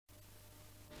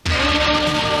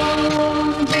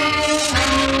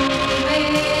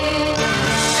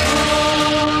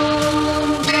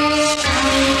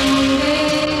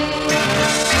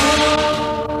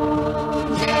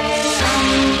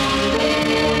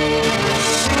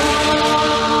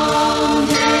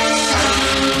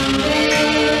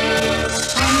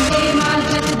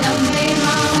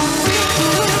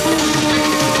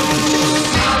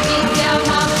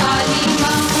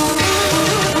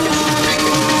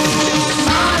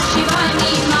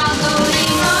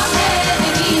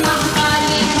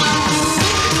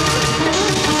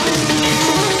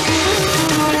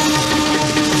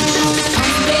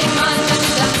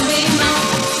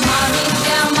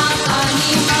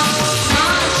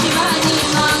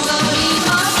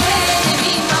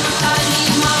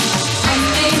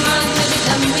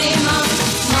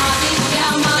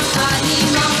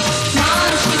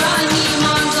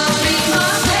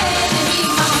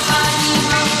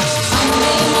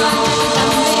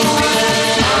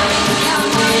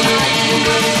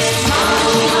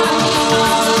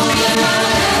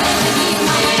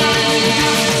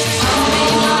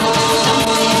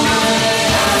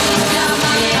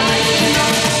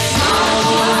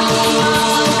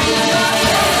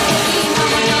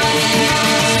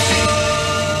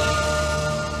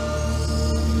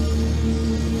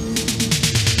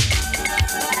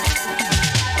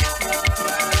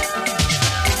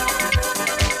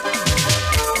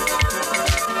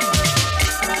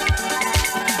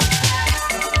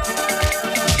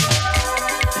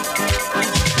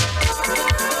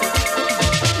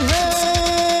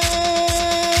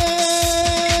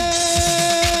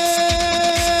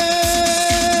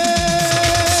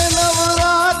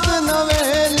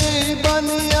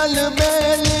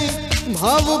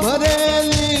भव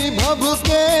भरेली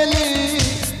भभुकेली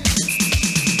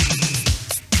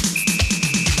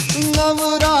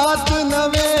नवरात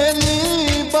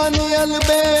नवेली बनियल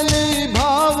बेली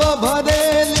भाव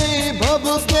भरेली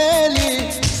भभुकेली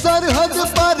सरहद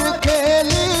पर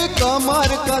खेली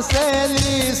कमर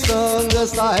कसेली संग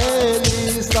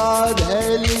सहेली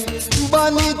साधेली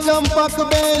बनी चंपक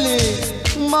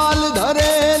बेली माल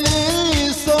धरेली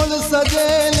सोल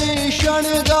सजेली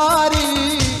शणगारी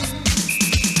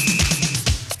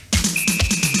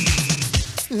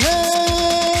हे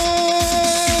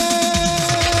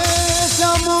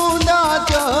चामुंडा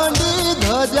चंडी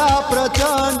ध्वजा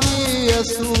प्रचंडी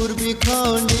असुर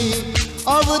बिखंडी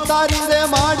अवतारी रे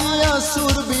माड़ी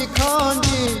असुर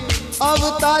बिखंडी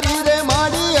अवतारी रे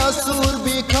माड़ी असुर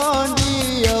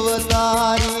बिखंडी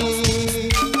अवतारी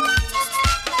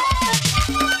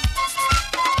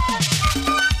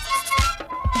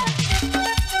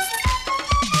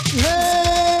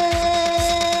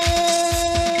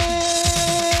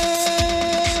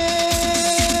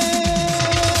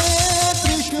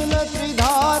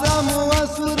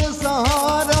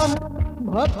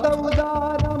भक्त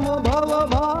उदारम भव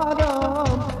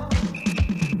भारम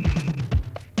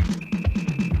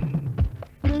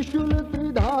त्रिशूल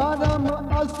त्रिधारम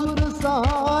असुर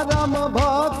सहारम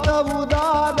भक्त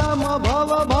उदारम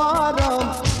भव भारम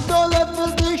दौलत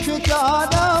दिश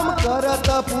चारम करत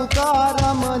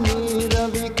पुकारम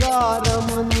निर्विकारम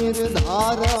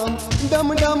निर्धारम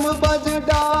डम डम बज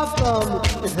डाकम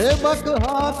हे बक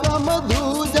हाकम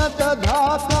धूजत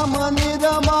धाकम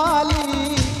निरमाली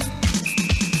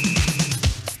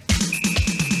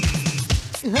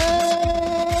हे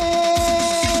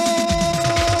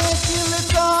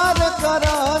किलकार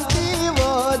करांती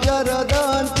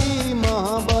वज्रदंती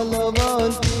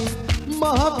महाबलवंती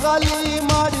महाकाली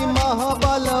माड़ी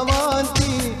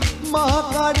महाबलवंती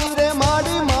महाकाली रे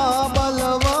माड़ी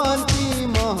महाबलवंती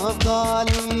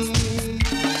महाकाली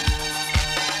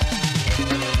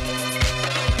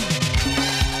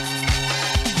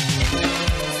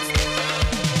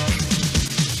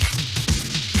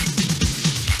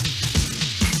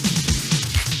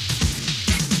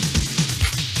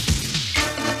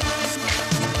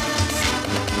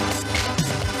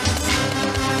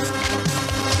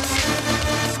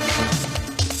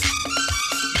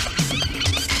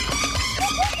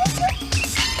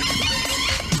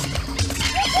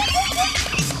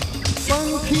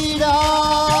पंखीड़ा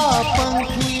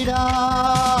पंखीड़ा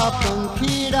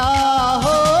पंखीड़ा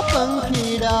हो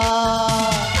पंखीड़ा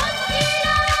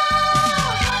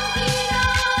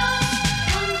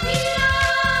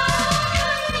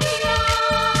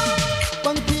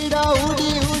पंखीड़ा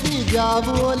उड़ी उड़ी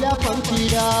जावोला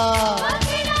पंखीड़ा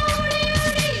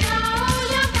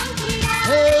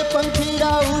हे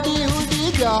पंखीड़ा उड़ी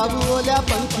उड़ी जावोला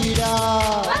पंखीड़ा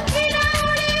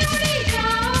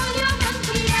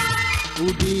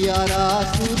उडियारा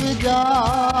सुर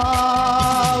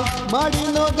जाओ माड़ी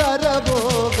नो गरबो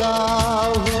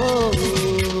गाओ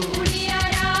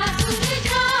उडियारा सुर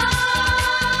जाओ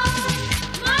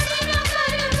माड़ी नो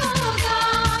गरबो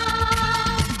गाओ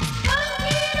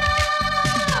पंखीड़ा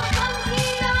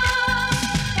पंखीड़ा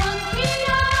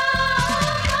पंखीड़ा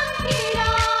पंखीड़ा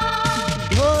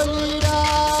ढोलीरा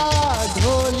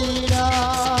ढोलीरा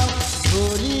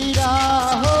ढोलीरा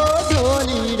हो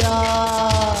ढोलीरा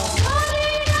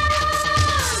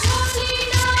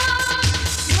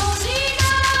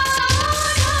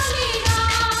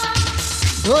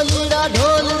ढोलीरा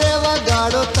ढोल रे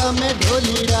वगाड़ो तमे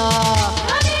ढोलीरा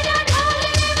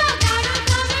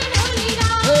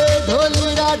हे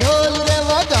ढोलीरा ढोल रे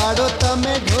वगाड़ो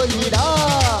तमे ढोलीरा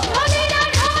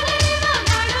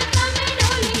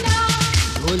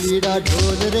ढोलीरा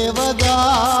ढोल रे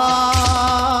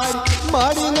वगाड़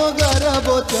माड़ी नो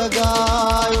गरबो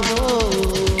चगाय हो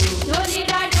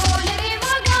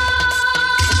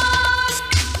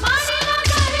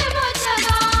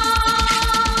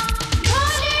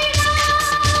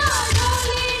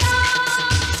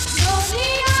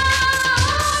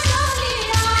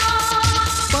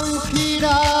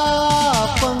पंखीड़ा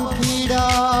पंखीड़ा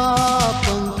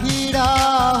पंखीड़ा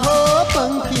हो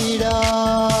पंखीड़ा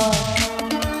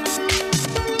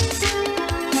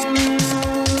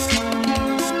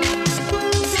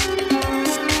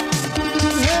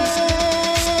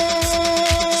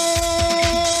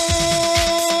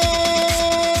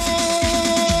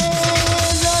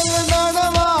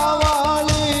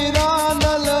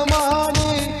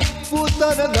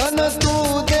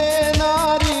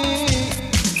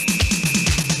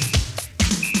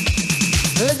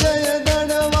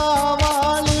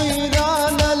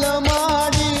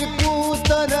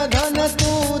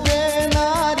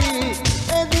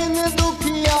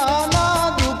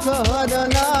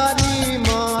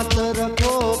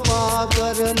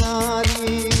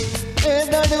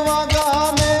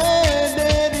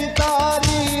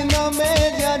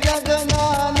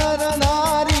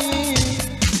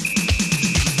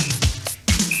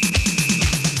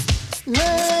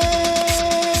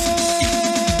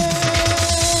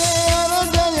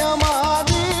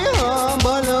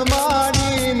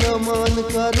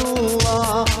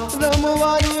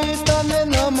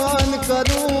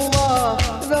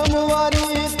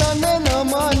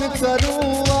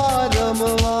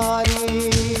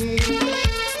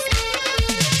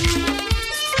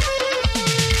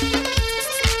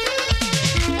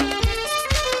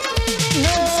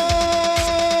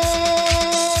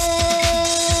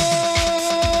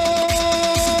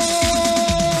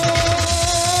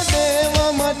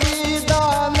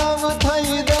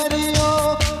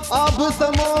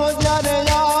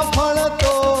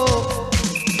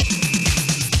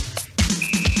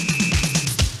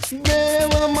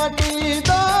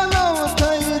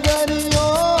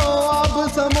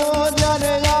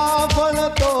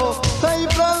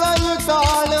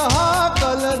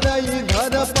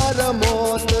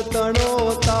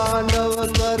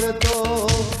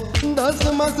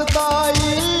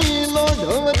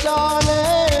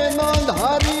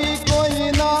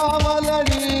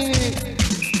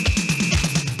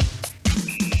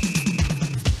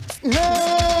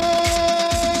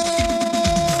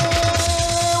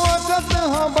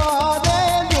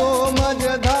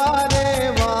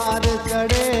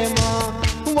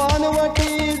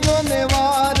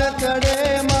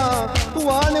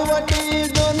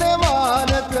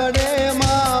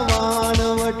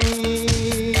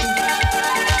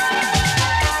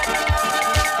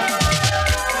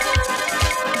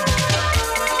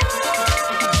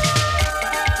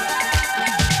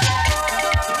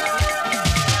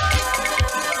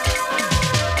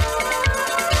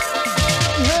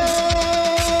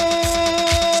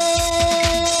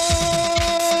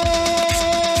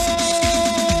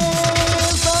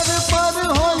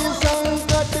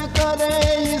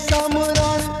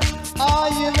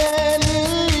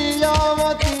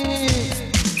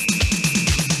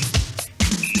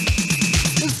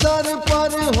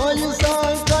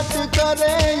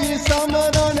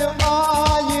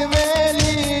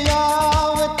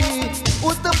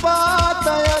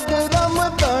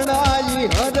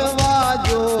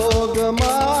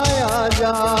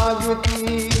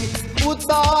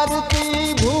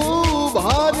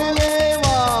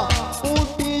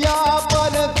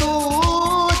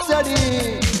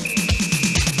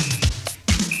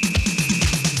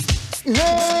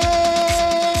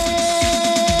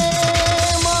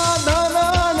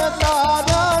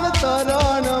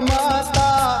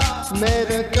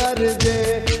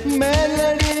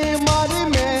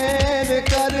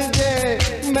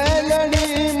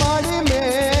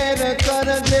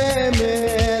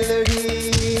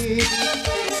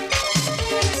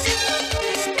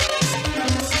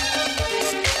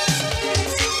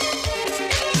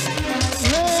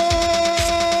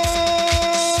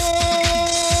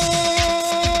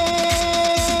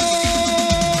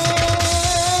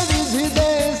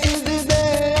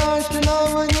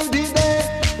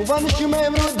वंश में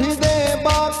वृद्धि दे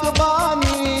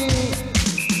बागबानी,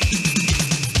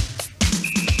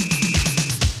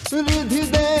 रिद्धि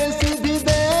दे सिद्धि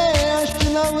दे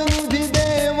अष्टनव निधि दे,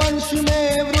 वंश में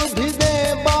वृद्धि दे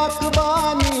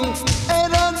बागबानी।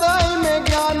 हृदय में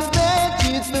ज्ञान दे,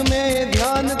 चित्त में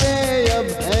ध्यान दे,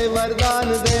 अभय वरदान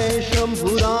दे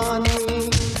शंभुरानी।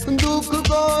 दुख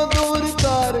को दूर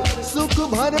कर, सुख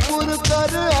भरपूर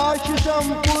कर, आश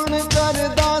संपूर्ण कर,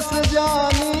 दास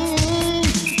जानी।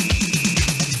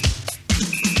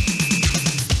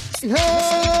 हे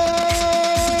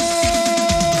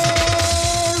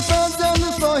सजन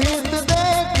सोहित दे,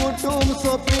 कुटुंब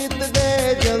सो प्रीत दे,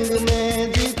 जंग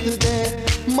में जीत दे।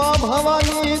 माँ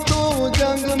भवानी तू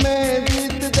जंग में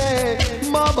जीत दे,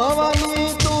 माँ भवानी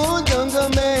तू जंग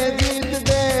में जीत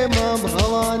दे, माँ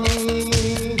भवानी।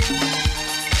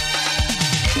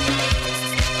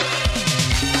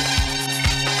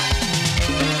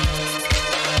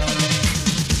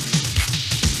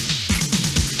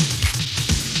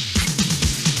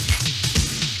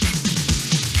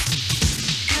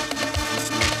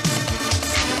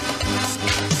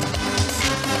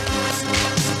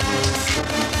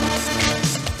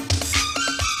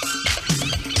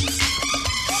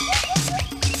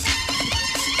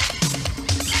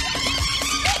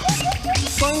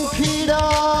 पंखीड़ा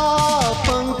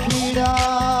पंखीड़ा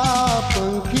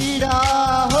पंखीड़ा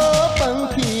हो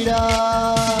पंखीड़ा,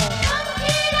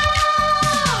 पंखीड़ा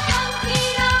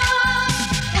पंखीड़ा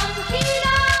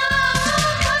पंखीड़ा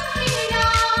पंखीड़ा,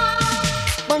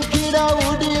 पंखीड़ा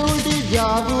उड़ी उड़ी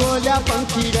जाओ ओला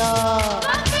पंखीड़ा।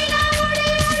 पंखीड़ा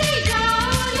उड़ी उड़ी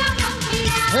जाओ या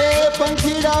पंखीड़ा, हे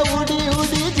पंखीड़ा उड़ी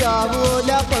उड़ी जाओ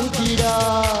ओला पंखीड़ा।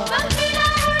 पंखीड़ा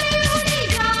उड़ी उड़ी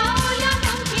जाओ या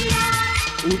पंखीड़ा,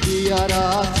 उदियारा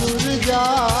सुरजा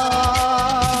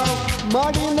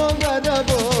माडिनो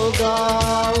गरबो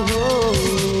गाओ हो।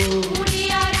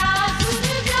 उड़ियारा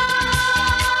सुरजा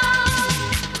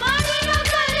माडिनो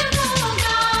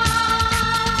गरबोगा।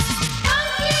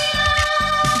 पंखीड़ा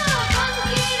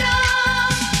पंखीड़ा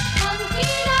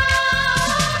पंखीड़ा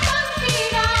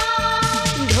पंखीड़ा,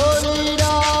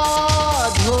 ढोलीरा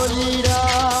ढोलीरा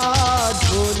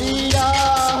ढोलीरा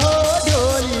हो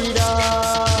ढोलीरा।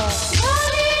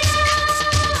 ढोलीरा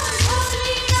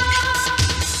ढोलीरा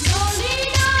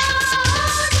ढोलीरा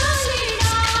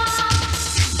ढोलीरा,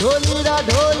 ढोलीरा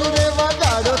ढोल रे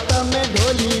वगाड़ो तमे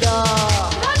ढोलीरा।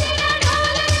 ढोलीरा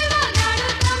ढोल रे वगाड़ो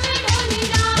तमे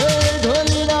ढोलीरा, हे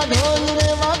ढोलीरा ढोल रे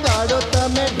वगाड़ो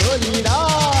तमे ढोलीरा।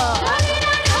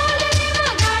 ढोलीरा ढोल रे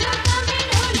वगाड़ो तमे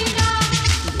ढोलीरा,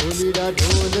 ढोलीरा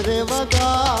ढोल रे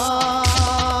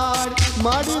वगाड़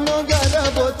माडिनो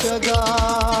गरबो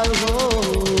चगाड़ हो।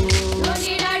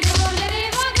 ढोलीरा ढोल रे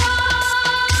वगाड़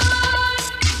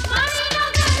माडिनो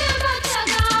गरबो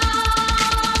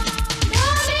चगाड़।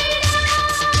 ढोलीरा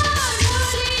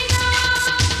ढोलीरा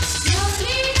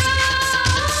ढोलीरा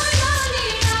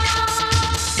ढोलीरा,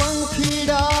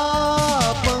 पंखीड़ा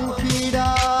पंखीड़ा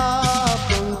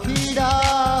पंखीड़ा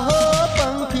हो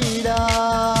पंखीड़ा।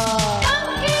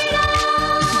 पंखीड़ा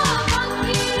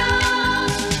पंखीड़ा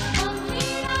पंखीड़ा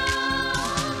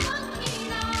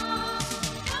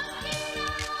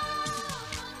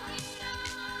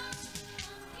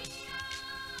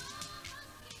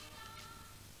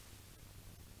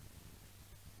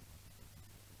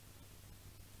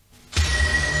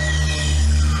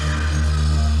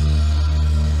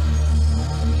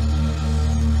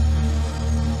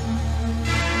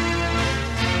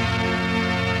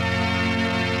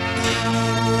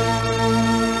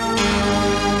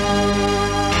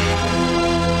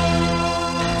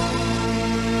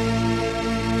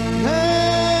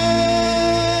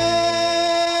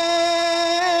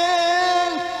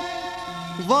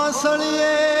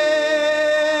વાસળીએ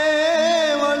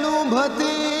વલું ભતી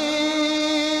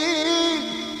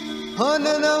હન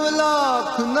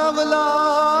 9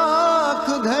 લાખ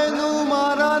ધૈનું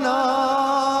મારા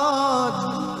નાથ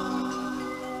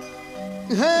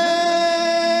હે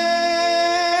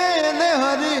ને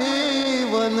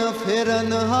હરિવન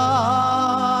ફેરન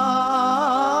હાથ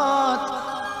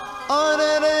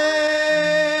અરે રે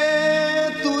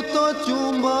તું તો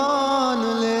ચુંબન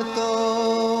લેતો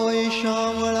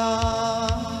શામળા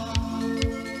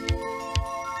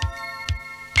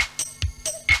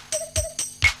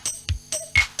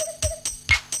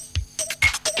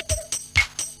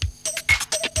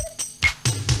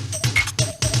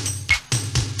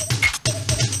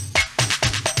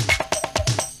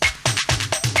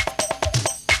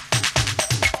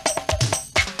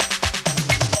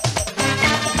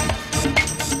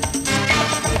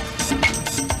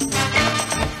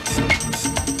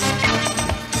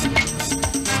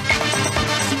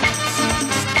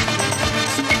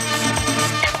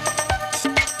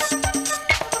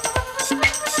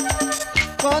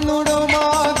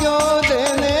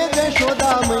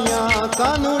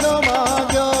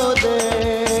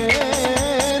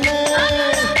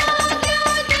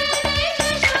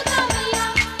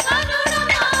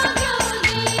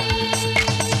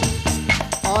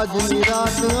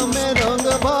અમે રંગ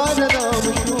ભાર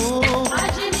રમશું.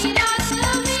 આજની રાત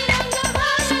અમે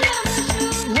રંગભાર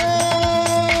રમશું. હે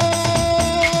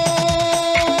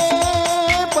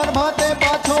પ્રભાતે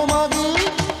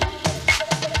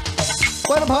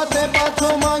પાછો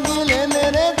માંગી લેને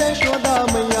રે જશોદા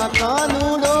મૈયા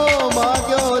કાનુડો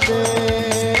માગ્યો દે.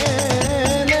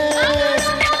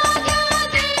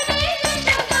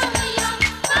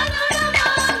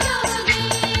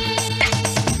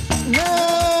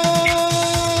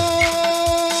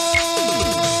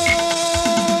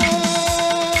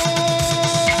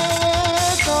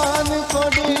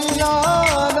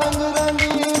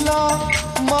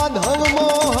 माधव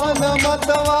मोहन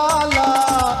मतवाला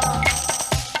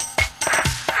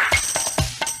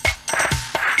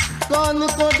कान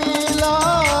कोडीला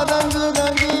रंग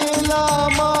रंगीला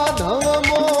माधव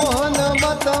मोहन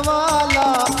मतवाला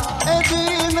ए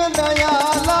दीन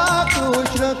दयाला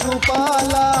कृष्ण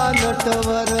कृपाला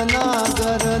नटवर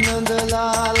नागर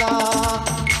नंदलाला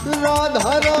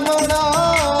राधा रमणा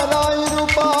राय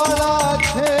रूपाला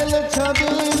खेल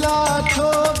छबीला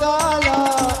छोगाला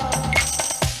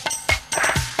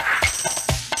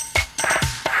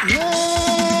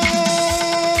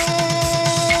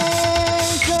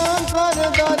शंकर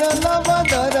दर लव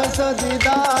दर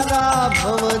सजीदारा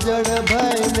भव जड़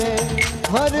भय में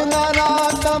हर नारा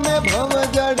तमे भव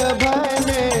जड़ भय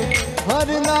में हर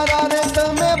नारा रे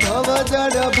तमे भव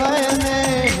जड़ भय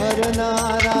में हर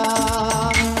नारा.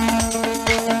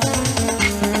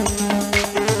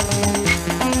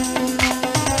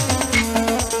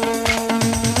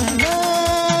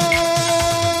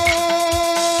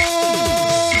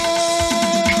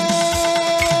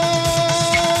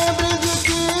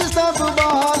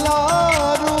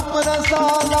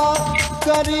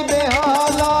 करी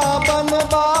बेहाला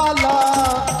बनबाला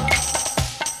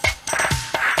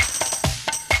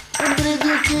ब्रिज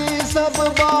की सब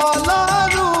बाला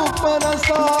रूप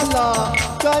रसाला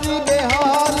करी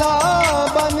बेहाला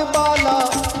बनबाला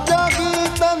जागी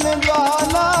तन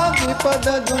ज्वाला द्विपद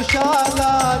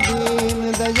दुशाला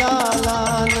दीन दयाला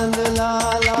नंद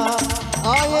लाला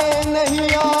आए नहीं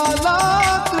आला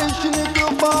कृष्ण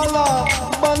कृपाला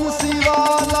बंसी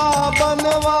वाला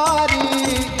बनवारी.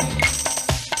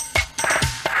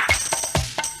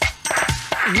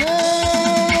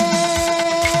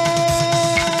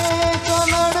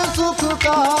 कन्नड़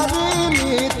सुखकारी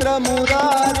मित्र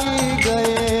मुरारी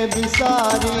गए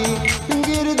बिसारी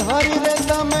गिरधारी रे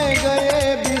तमे गए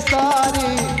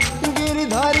बिसारी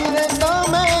गिरधारी रे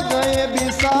तमे गए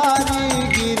बिसारी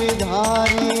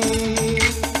गिरधारी.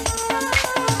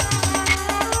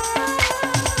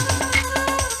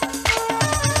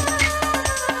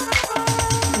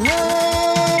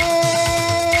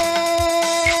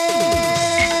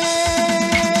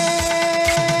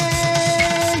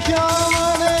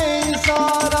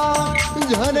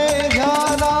 झरे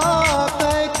झारा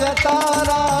कै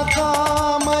कतारा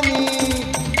कामनी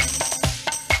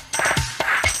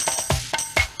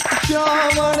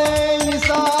श्यावणे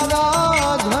इसारा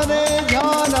झरे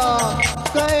झारा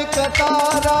कै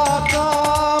कतारा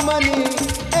कामनी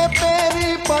ए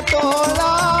पेरी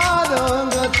पटोला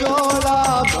रंग चोला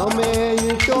भमे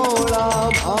टोला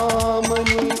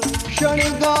भामनी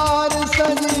शृंगार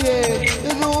सजिए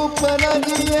रूप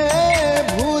रजिए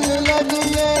भूल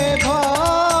लजिए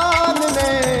भान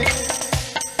में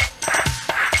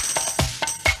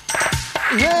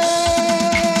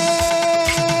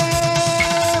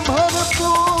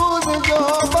भरपूर जो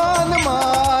बन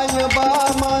माय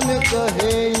बामन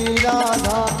कहे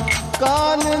राधा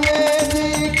कान ने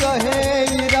जी कहे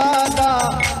राधा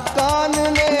कान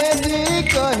ने जी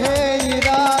कहे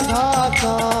राधा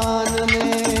कान ने.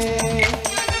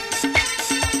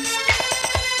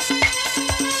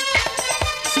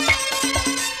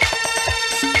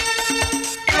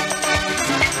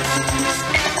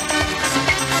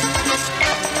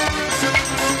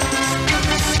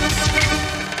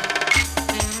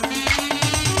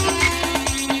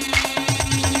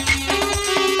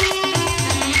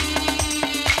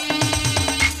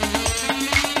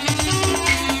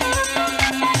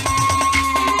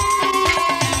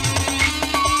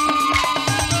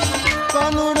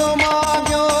 कानुड़ो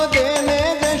माग्यो देने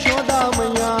जशोदा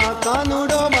मैया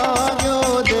कानुड़ो माग्यो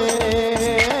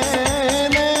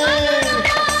देने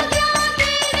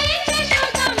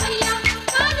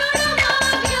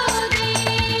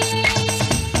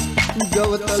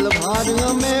जवतल भार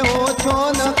में ओछो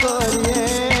न करिए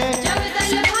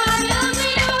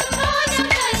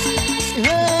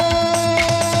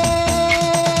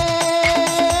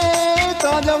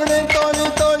काजवड़े तोड़ी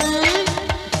तोड़ी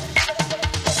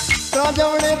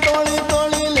काजवड़े तोड़ी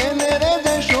तोड़ी लेने रे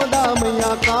जशोदा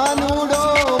मैया कानूड़ो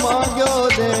मांग्यो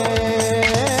दे.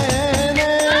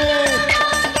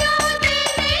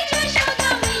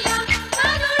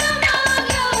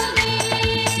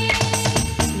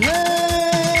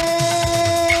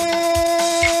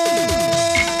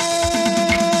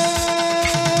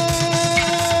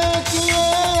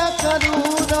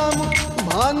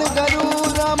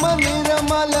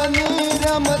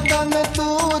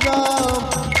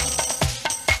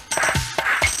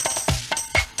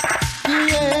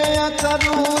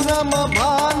 करूरम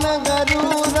भान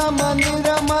गरूरम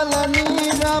निर्मल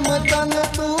नीरम तन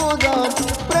तूरम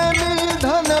प्रेमी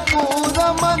धन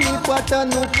पूरम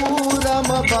निपटन पूरम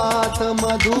बात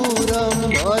मधुरम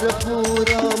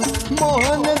भरपूरम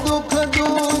मोहन दुख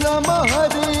दूरम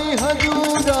हरि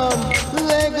हजूरम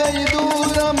ले गई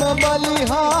दूरम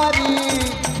बलिहारी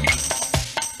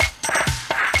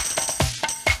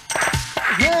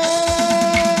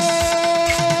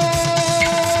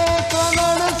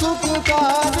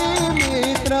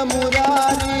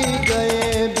मुरारी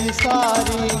गए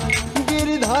बिसारी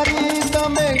गिरधारी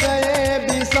तम गए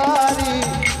बिसारी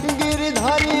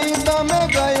गिरधारी तम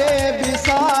गए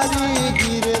बिसारी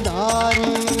गिरधारी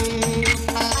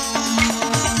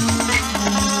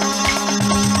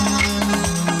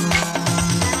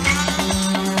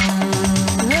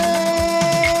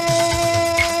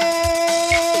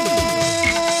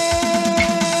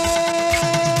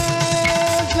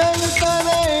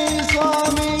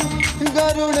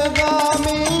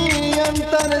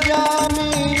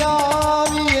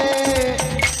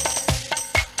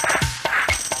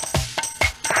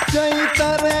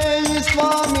चैतरे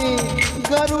स्वामी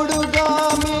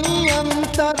गरुड़गामी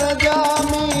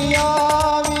अंतरजामी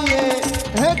आविए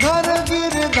है घर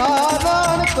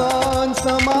गिरधारण कौन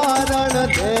समारण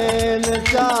देन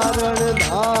चारण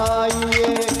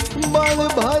धाइए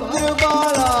बलभद्र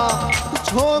बाड़ा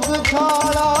छोग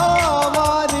छाड़ा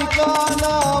वारिका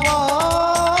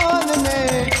नावान ने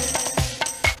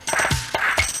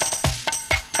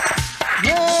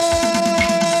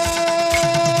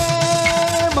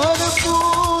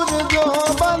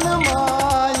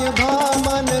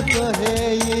कहे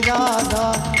इरादा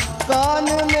कान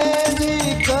ने जी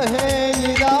कहे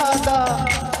इरादा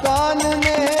कान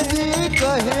ने जी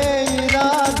कहे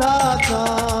इरादा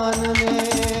कान ने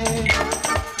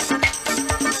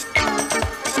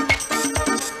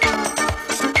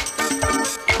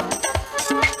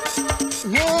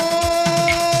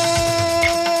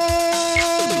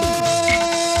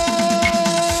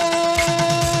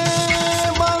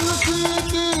बंसी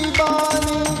की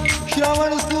बानी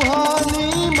श्रवण सुहानी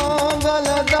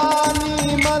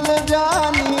मंगलदानी मल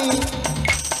जानी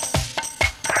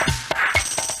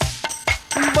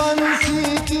बंसी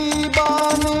की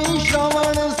बानी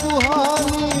श्रवण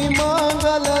सुहानी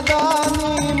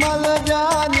मंगलदानी मल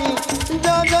जानी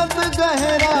जगत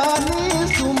गहरानी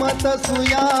सुमत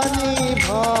सुयानी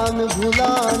भान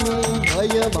भुलानी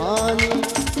भय भानी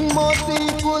मोती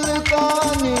कुल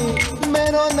कानी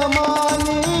मेरो न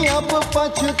मानी अब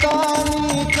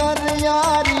पछतानी कर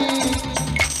यारी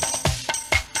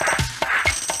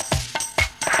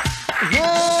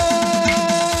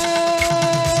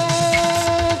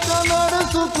कनड़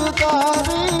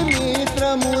सुखकारी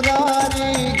मित्र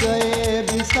मुरारी गए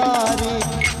बिसारी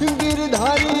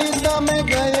गिरधारी तम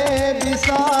गए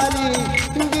बिसारी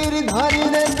गिरधारी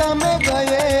रे तम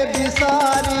गए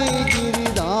बिसारी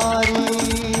गिरधारी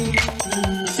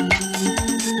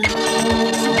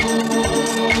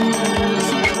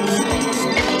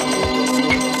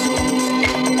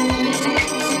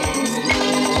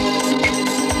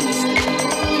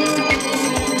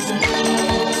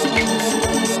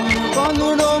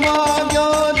कानूनो माग्यो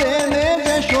देने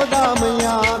यशोदा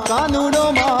मैया कानूनो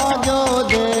माग्यो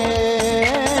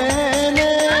देने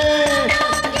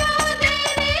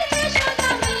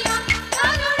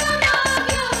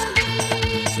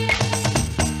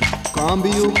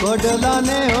कांबियू कडला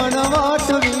ने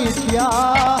हणवाट वीठ्या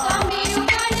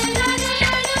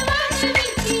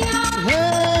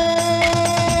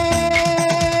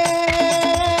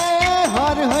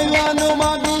हर हयानो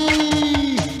मागी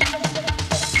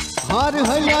हर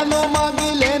हयानो मागी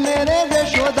लेने रे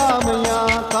यशोदा मैया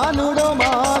कानूड़ो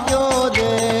माग्यो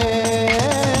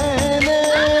देने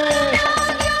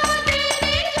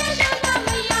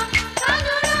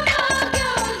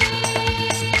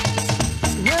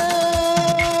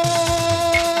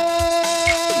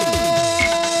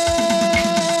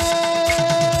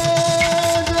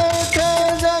जेठे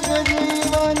जग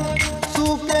जीवन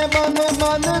सूखे बन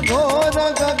बन घोर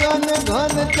गगन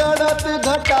घन चढ़त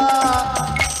घटा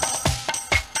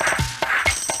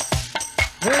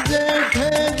जेठे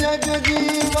जग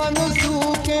जीवन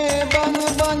सूखे बन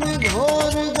बन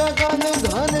घोर गगन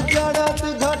घन चढ़त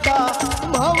घटा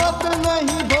भवत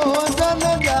नहीं भोजन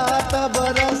जात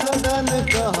बरस धन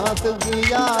कहत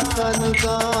गिया तन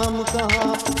काम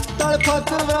कहाँ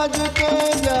तड़फत व्रज के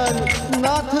जन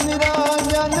नाथ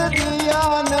निराजन दिया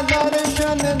न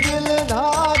दर्शन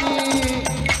दिलधारी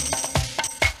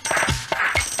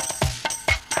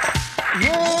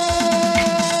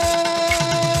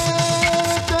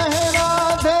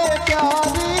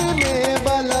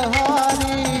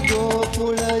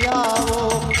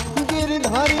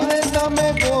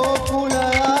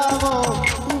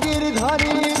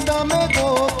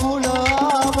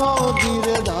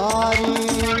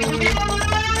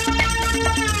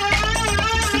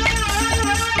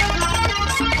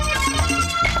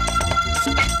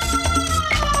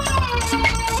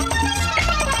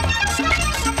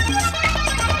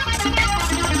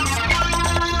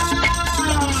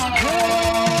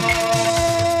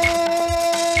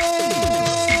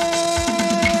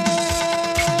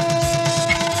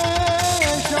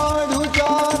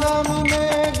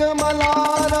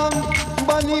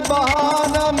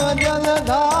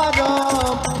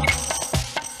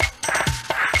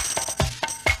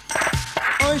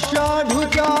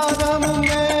आषाढ़ुचारम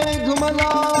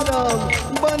मेघमलारम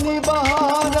बनि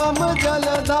बहारम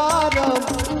जलधारम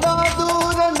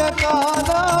दादूर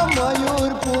नकारम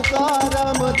मयूर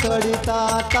पुकारम तड़िता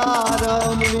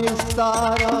तारम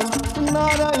विस्तारम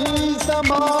नारही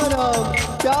समारम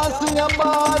प्यास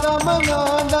अपारम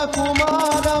नंद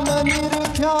कुमारम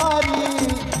निर्ख्यारी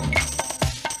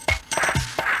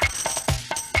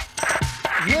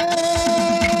ये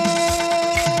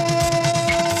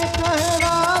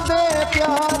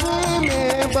प्यारी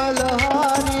में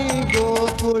बलहारी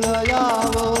गोकुल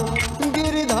आवो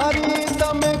गिरधारी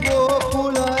तमे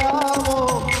गोकुल आवो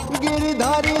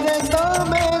गिरधारी रे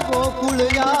तमे गोकुल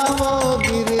आवो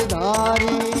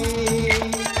गिरधारी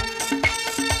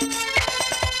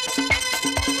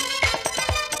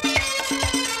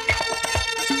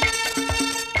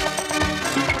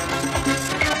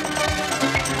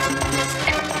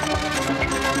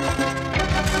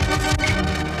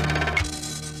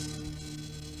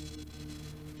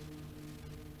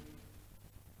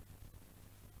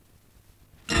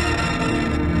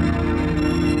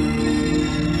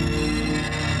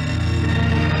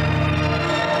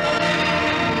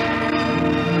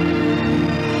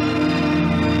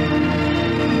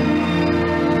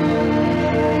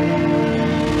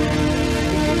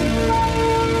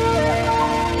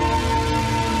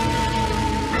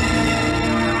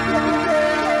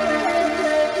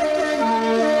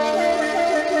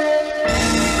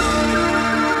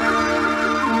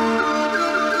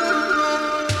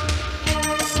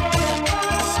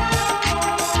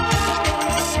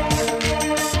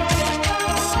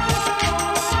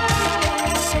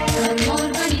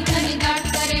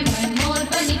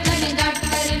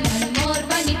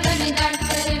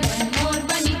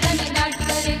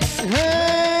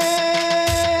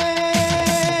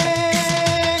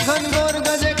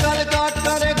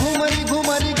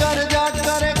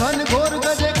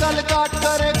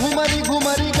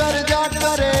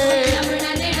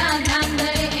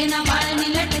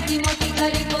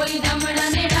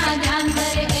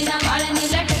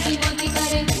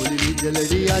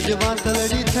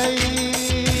वासलड़ी थई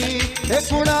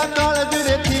कुड़ा काल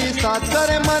जड़े थी साथ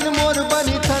करे मन मोर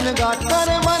बनी थन गाट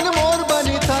करे मन मोर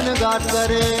बनी थन गाट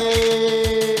करे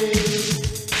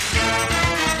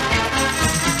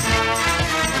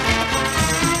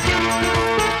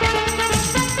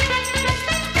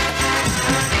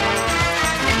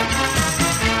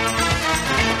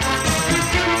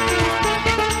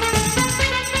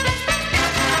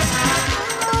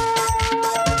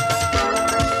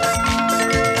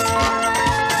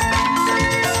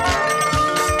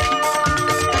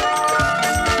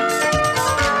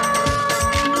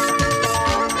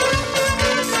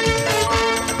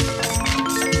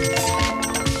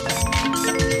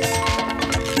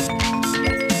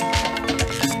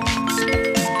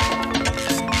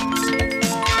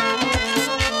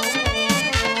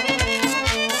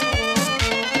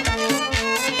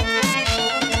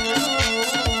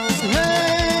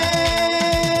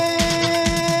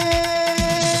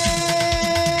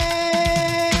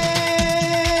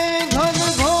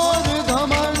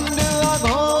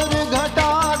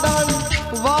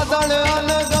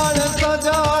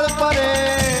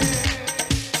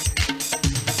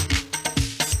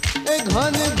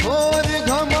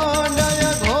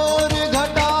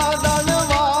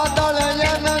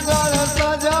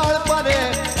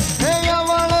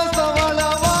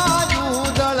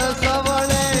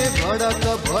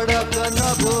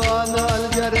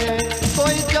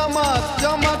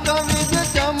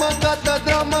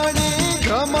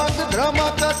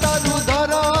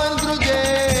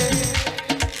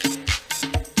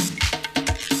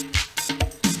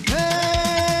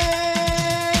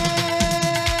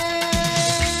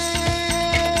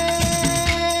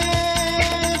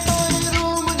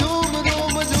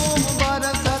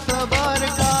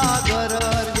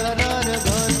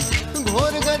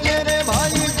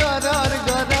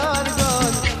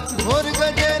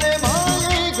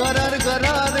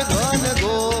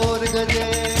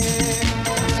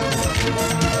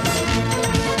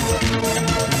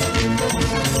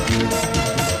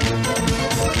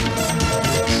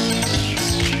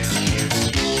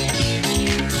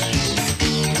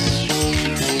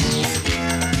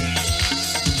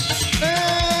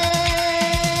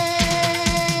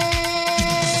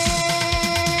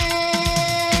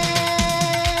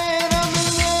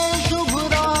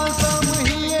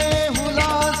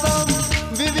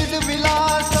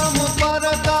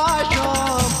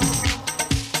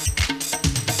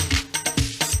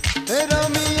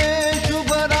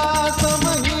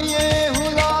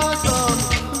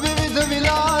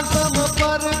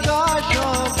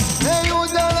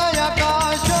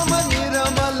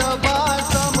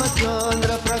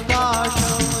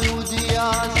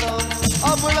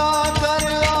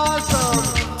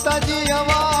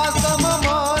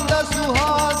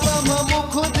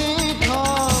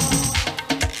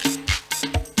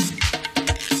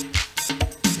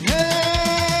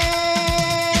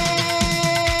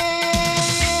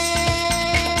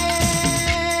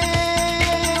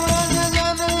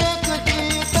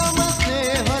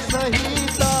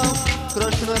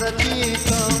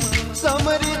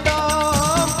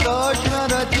समरितां कृष्ण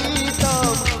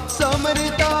रचितं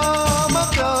समरितां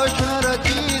कृष्ण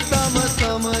रचितं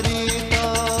समरितां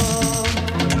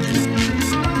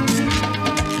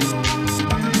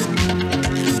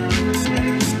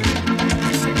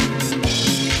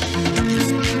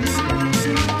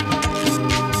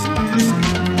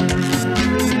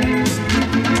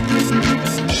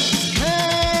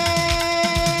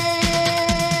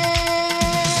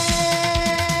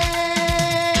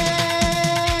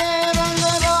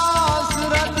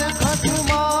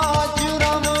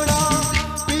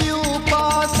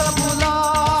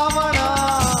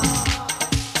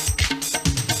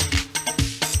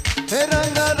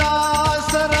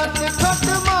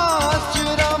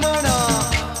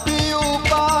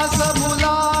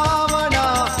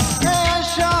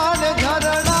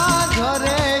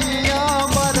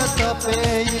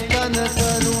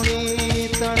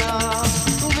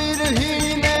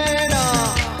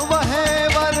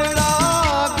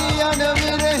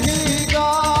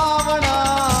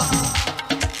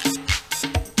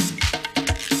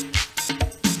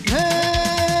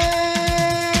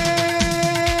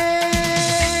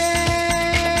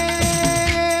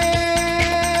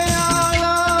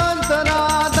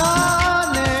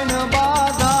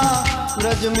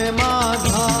व्रज में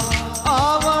माधा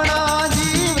आवणा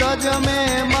जी व्रज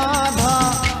में माधा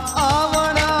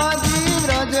आवणा जी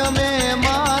व्रज में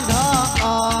माधा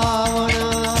आवणा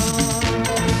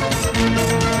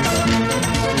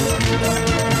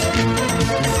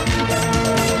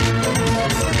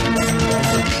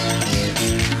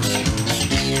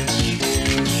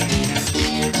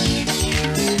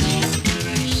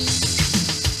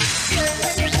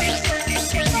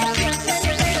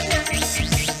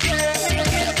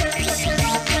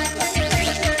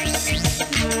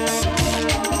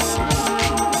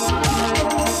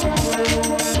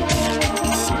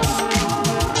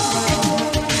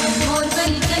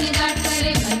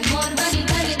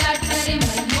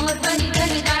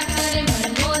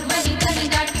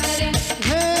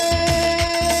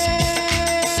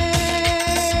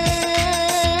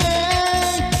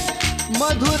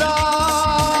मधुरा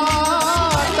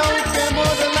टौके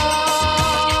मोरला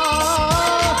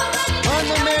अन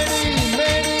मेरी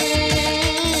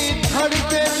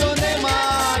थड़के जोने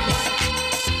मार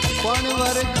पण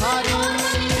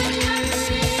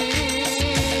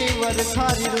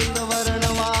वरखारी ऋत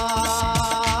वर्णवा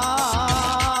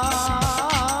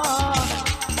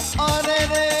अरे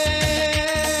रे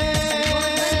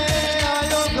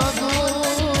आयो गगु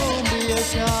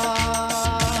बियशा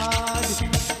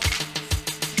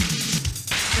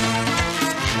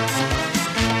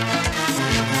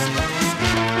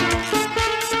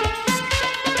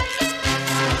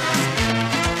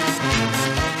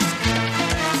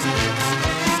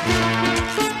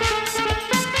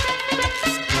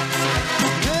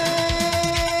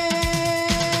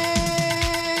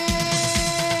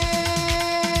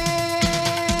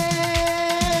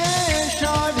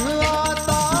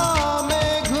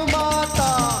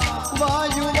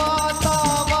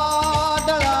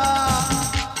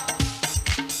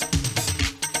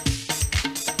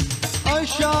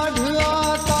आषाढ़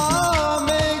आता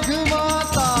मेघ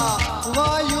माता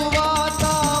वायु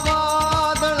वाता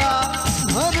वादळा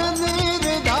भर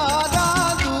निर्धारा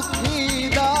दुखी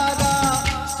दारा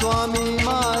स्वामी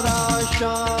मारा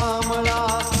श्यामळा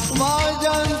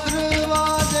वाजंत्र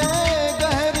वाजे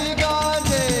गहरी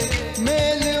गाजे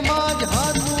मेल माझा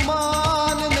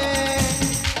तुमान ने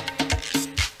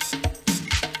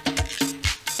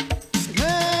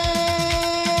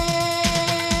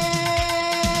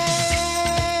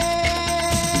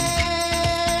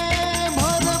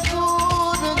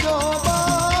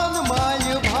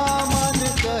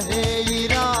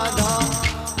राधा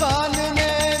कान ने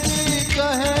जी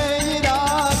कहे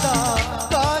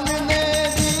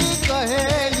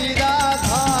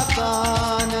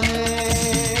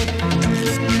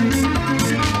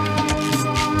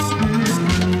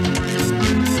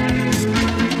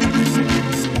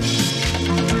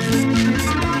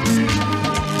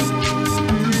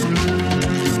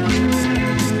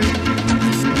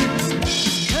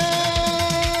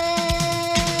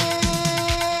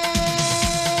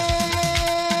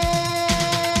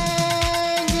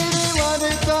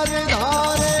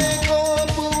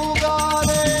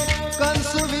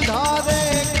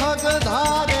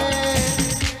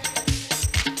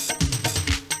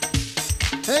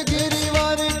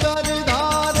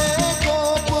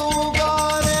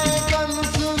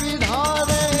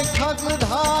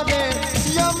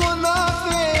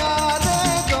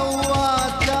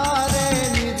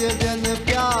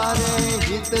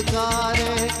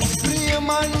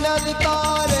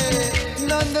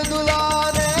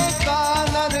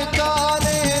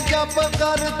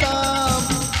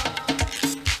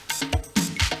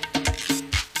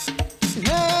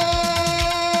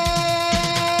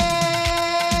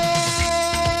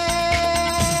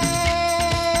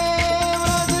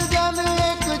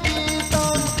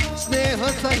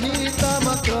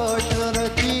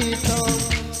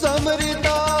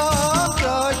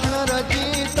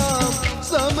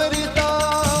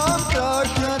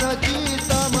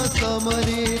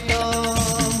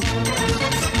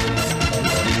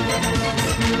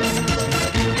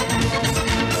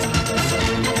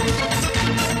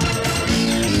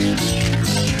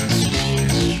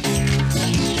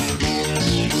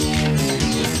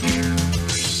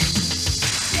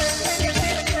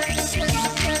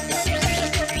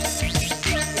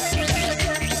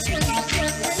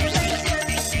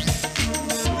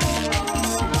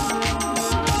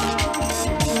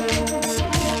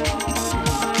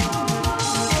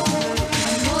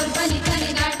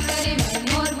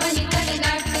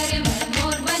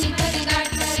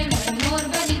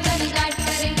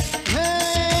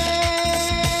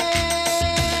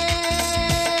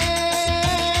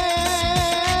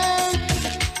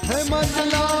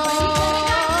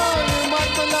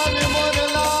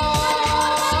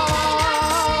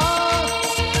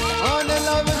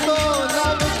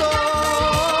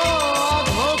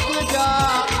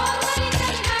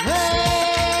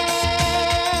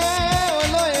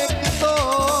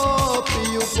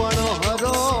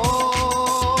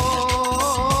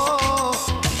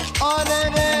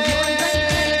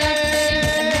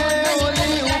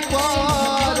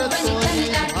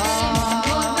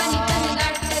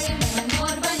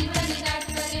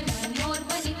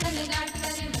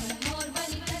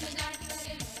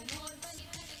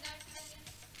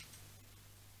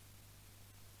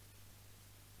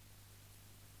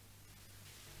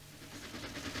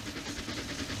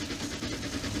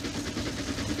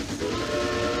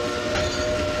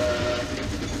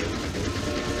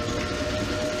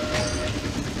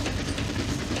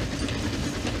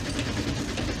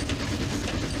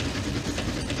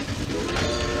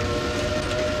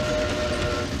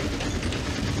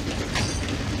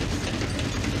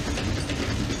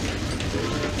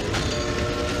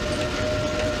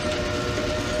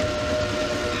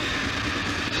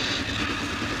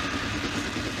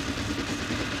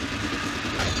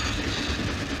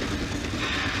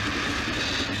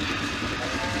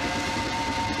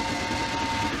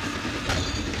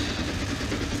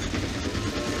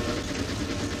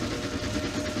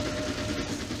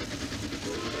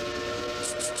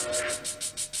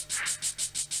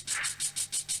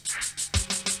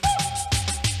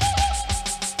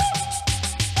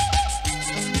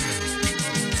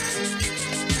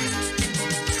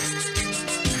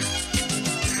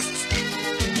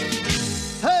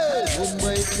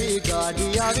गाड़ी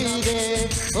आवी रे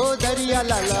ओ दरिया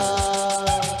लाला।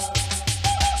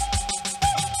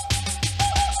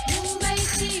 मुंबई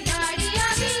की गाड़ी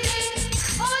आवी रे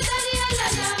ओ दरिया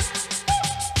लाला।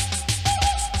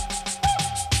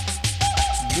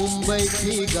 मुंबई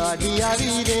की गाड़ी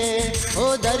आवी रे ओ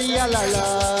दरिया लाला।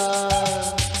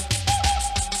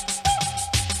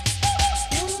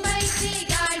 मुंबई की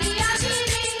गाड़ी आवी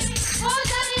रे ओ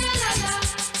दरिया लाला।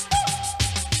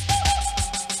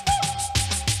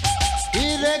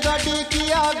 हीरे गाड़ी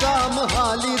किया गाम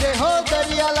हाली रे हो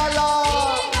दरिया लाला।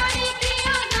 गाड़ी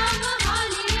किया नाम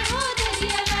हाली रे हो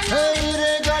दरिया लाला।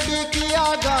 हीरे गाड़ी किया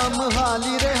गाम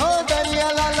हाली रे हो दरिया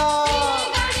लाला।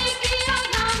 गाड़ी किया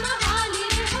नाम हाली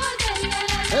रे हो दरिया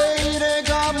लाला। हीरे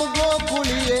गाम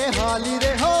गोकुलिए हाली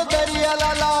रे हो दरिया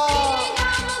लाला।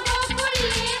 गाम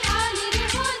गोकुलिए हाली रे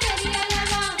हो दरिया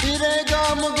लाला। हीरे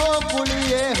गाम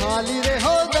गोकुलिए हाली रे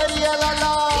हो दरिया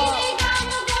लाला। गाम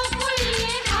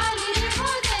गोकुलिए हाली रे हो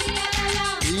दरिया लाला।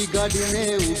 ई गाड़ी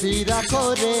में उभी रखो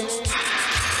रे।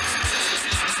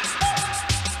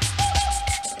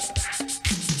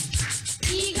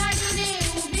 ई गाड़ी ने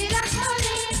उभी रखो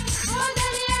रे ओ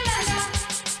दरिया लाला।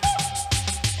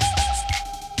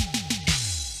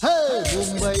 हे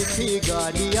मुंबई की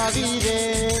गाड़ी आवी रे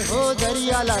हो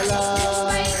दरिया लाला।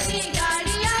 मुंबई की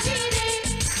गाड़ी आवी रे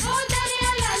ओ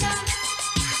दरिया लाला।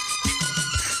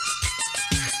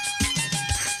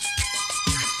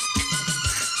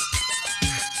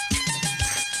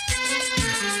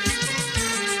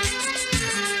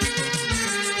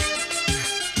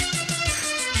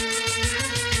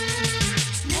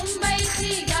 मुंबई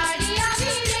की गाड़ी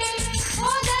आवी रे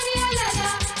ओ दरिया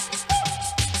लाला।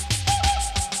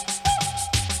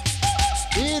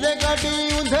 हीरे गाड़ी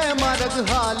उंधे मार्ग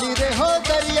हाली रे हो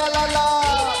दरिया लाला।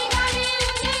 गाड़ी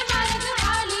उन्हें मार्ग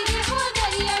हाली रे हो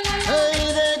दरिया लाला।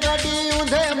 हीरे गाड़ी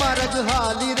उंधे मार्ग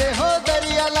हाली रे हो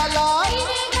दरिया लाला।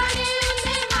 गाड़ी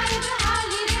उन्हें मार्ग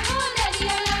हाली रे हो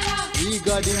दरिया लाला। ई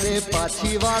गाड़ी में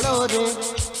पाछी वालो रे।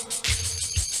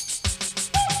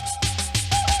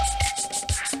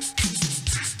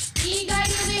 ई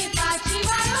गाड़ी में पाछी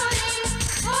वालो रे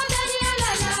ओ दरिया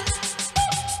लाला।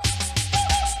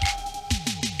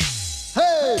 हे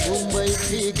मुंबई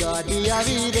की गाड़ी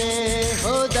आवी रे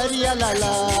हो दरिया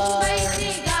लाला। मुंबई की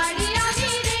गाड़ी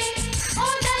आवी रे ओ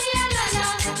दरिया लाला।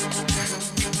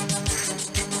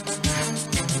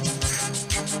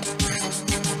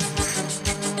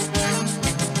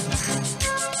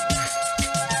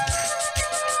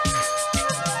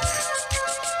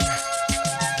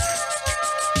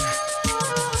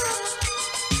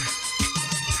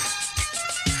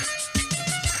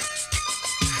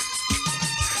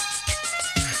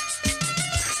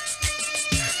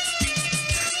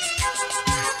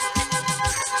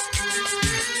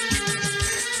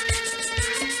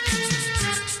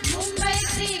 मुंबई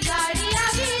की गाड़ी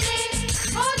आवी रे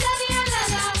ओ दरिया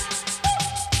लाला।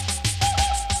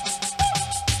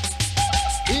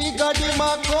 ई गाड़ी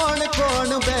में कौन कौन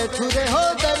बैठू रे हो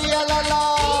दरिया लाला।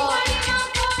 गाड़ी में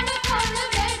कौन कौन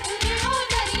बैठू रे हो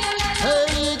दरिया लाला। हे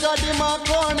ई गाड़ी में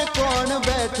कौन कौन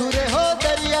बैठू रे हो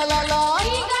दरिया लाला।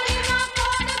 ई गाड़ी में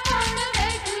कौन कौन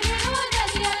बैठू रे हो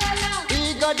दरिया लाला।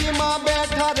 ई गाड़ी में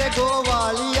बैठा रे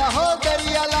गोवालिया हो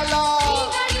दरिया लाला।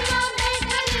 गाड़ी में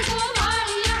बैठा रे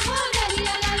गोवालिया हो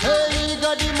दरिया लाला। हे ई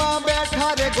गाड़ी में बैठा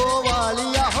रे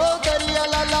गोवालिया हो दरिया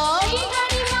लाला।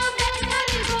 गाड़ी में बैठा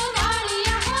रे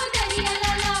गोवालिया हो दरिया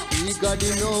लाला। ई गाड़ी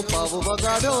नो पाव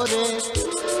बगाड़ो रे।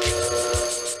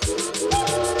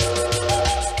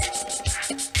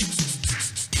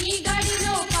 ई गाड़ी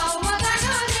नो पाव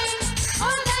वगाड़ो रे ओ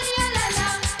दरिया लाला।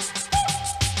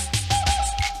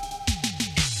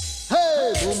 हे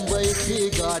मुंबई की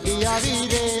गाड़ी आवी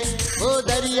रे ओ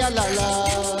दरिया लाला।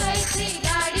 मुंबई की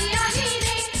गाड़ी आवी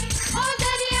रे ओ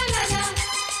दरिया लाला।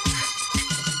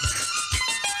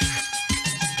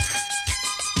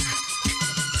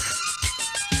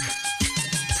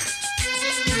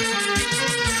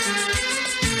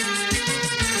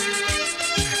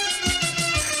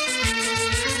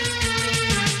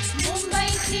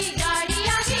 मुंबई की गाड़ी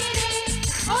आवी रे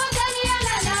ओ दरिया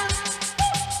लाला।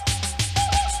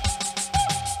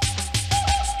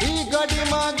 ई गाड़ी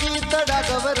में गीत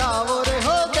डगवरावो रे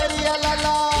हो दरिया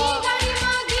लाला। गाड़ी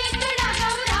में गीत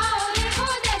डगवराओ रे हो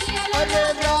दरिया लाला। अरे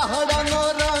राहड़नो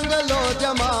रंग लो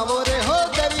जमावो रे हो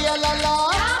दरिया लाला।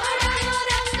 रावणनो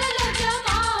रंग लो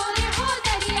जमाओ रे हो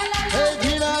दरिया लाला। हे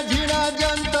झीणा झीणा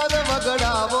जंतर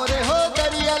वगड़ावो रे हो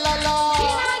दरिया लाला।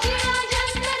 झीणा झीणा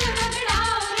जंतर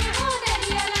वगड़ाओ रे हो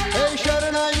दरिया लाला। हे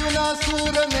शरणायुना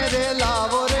सूर मेरे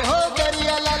लावो रे हो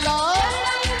दरिया लाला।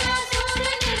 शरणायुना सूर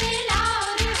मेरे लाओ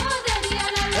रे हो दरिया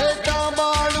लाला। हे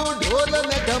तांबाड़ू ढोल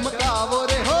में धमकावो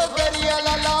रे हो दरिया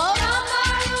लाला।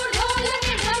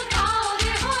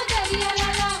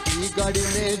 गाड़ी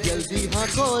में जल्दी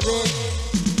हाँको रे।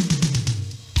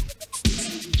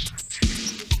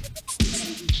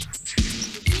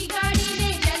 ई गाड़ी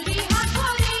में जल्दी हाँको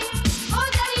रे, ओ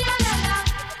दरिया लाला।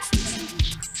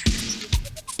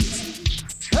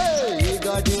 हे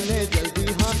गाड़ी में जल्दी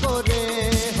हाँको रे,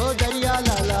 हो दरिया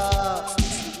लाला।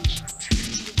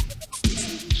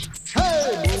 हे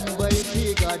मुंबई की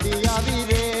गाड़ी आवी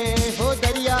रे, हो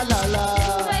दरिया लाला।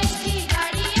 मुंबई की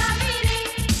गाड़ी आवी रे,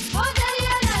 ओ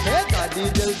दरिया लाला। हे गाड़ी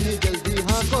जल्दी जल्दी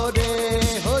हाँको रे,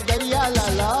 हो दरिया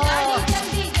लाला। गाड़ी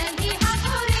जल्दी जल्दी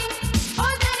हाँको रे, ओ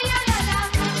दरिया लाला।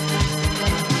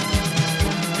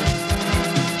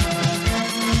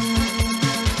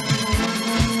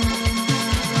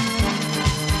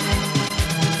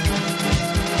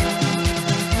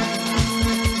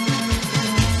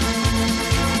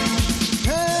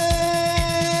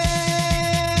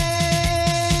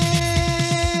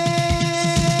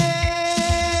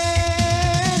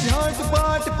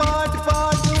 झटपट पाट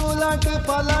पाट उलट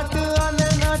पलट अने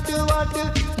नट वट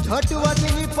झटवट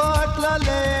निपट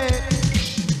लले।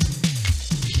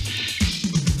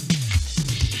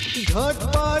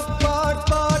 झटपट पाट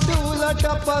पाट उलट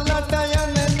पलट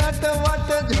अने नट वट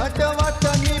झटवट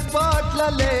निपट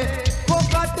लले।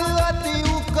 कोकट अति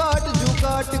उकट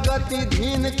झुकट गति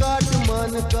धीन काट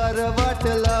मन करवट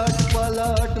लट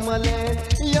पलट मले।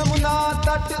 यमुना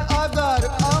तट अगर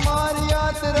अमर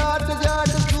यात रात जाट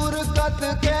सुर कत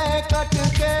के कट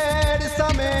केड़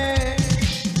समय।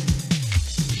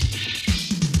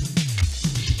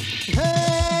 हे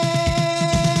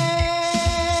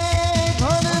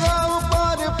घनराव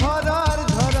पर फरार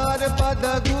धरार पद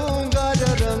गूंगर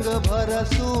रंग भर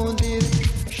सुंदर।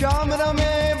 श्याम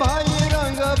रमे भाई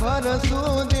रंग भर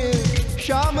सुंदर।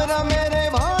 श्याम रमे रे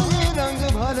भाई रंग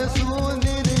भर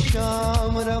सुंदर।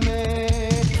 श्याम रमे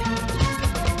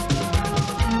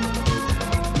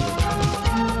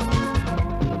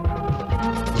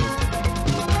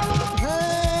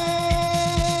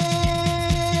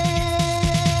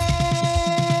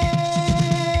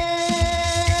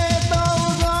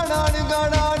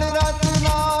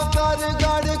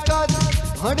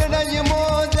हडड़ज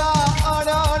मोजा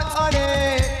अड़ाड़ अड़े।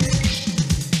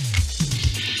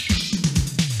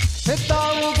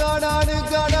 ताऊ गड़ाड़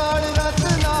गड़ाड़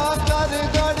रत्ना कर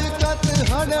गड़ कत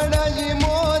हडड़ज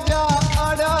मोजा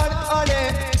अड़ाड़ अड़े।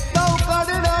 ताऊ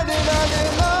कड़ड़ डड़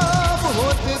नाम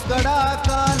होत कड़ा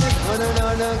कान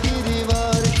धड़ड़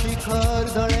गिरिवर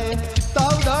शिखर धड़े।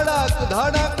 ताऊ धड़क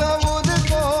धड़क उद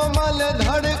कोमल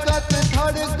धड़कत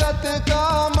धड़कत का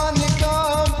मन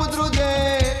कांप द्रुदे।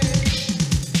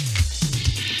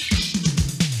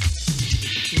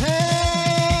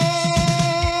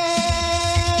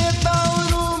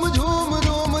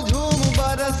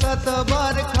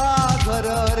 बरखा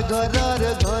घरर घरर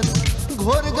घन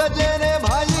घोर गजेरे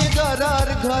भाई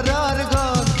घरर घरर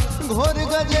घन घोर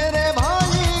गजेरे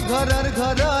भाई घरर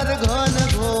घरर घन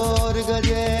घोर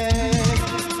गजे।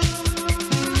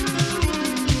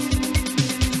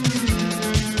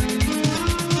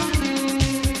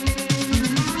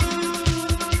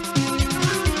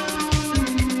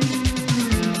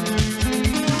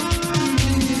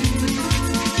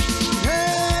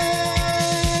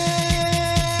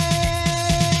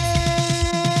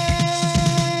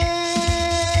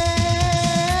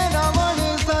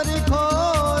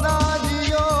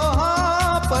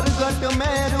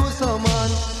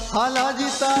 हालाजी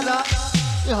तारा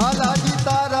हालाजी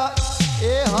तारा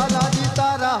ए हालाजी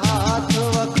तारा हाथ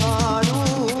वखाणू।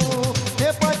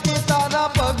 हे पटी तारा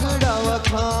पगड़ा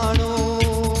वखाणू।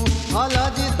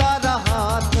 हालाजी तारा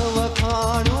हाथ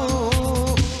वखाणू।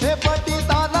 हे पटी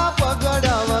तारा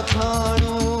पगड़ा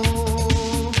वखाणू।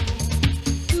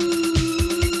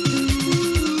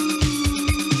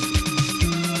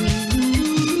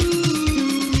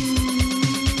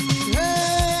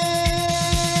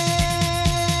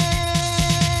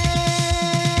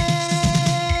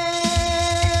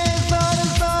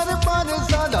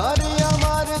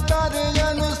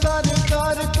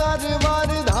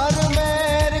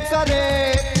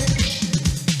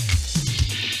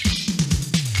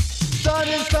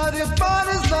 सर पर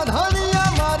सधनिया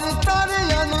मार तारे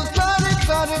अनुसार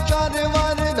कर कर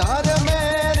वर धर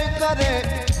मेर करे।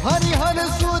 हरिहर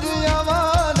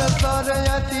सूर्यवान सर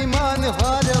यतिमान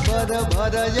हर भर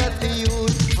भर यतियूर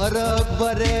हरक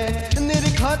बरे।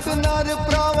 निर्खत नर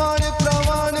प्रवाण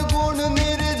प्रवाण गुण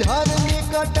निर्झर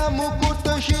निकट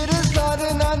मुकुट शिर सर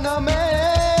नन में।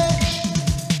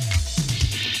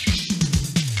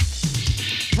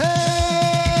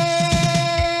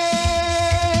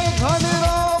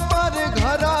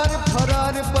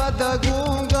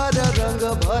 गूंगर रंग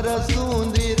भर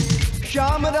सुंदर।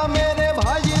 श्याम रमे रे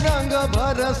भाई रंग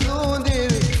भर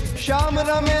सुंदर। श्याम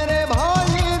रमे रे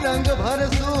भाई रंग भर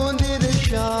सुंदर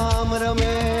श्याम रमे।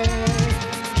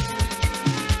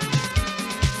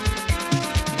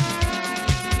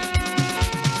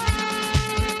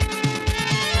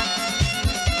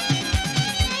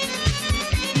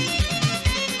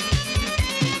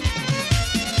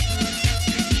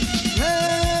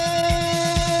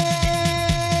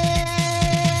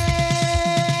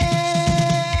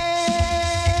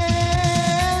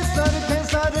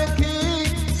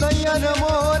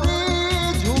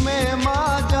 मोरी झूमे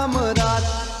माँ जमरात,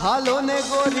 हालो ने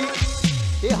गोरी,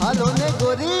 हालो ने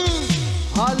गोरी।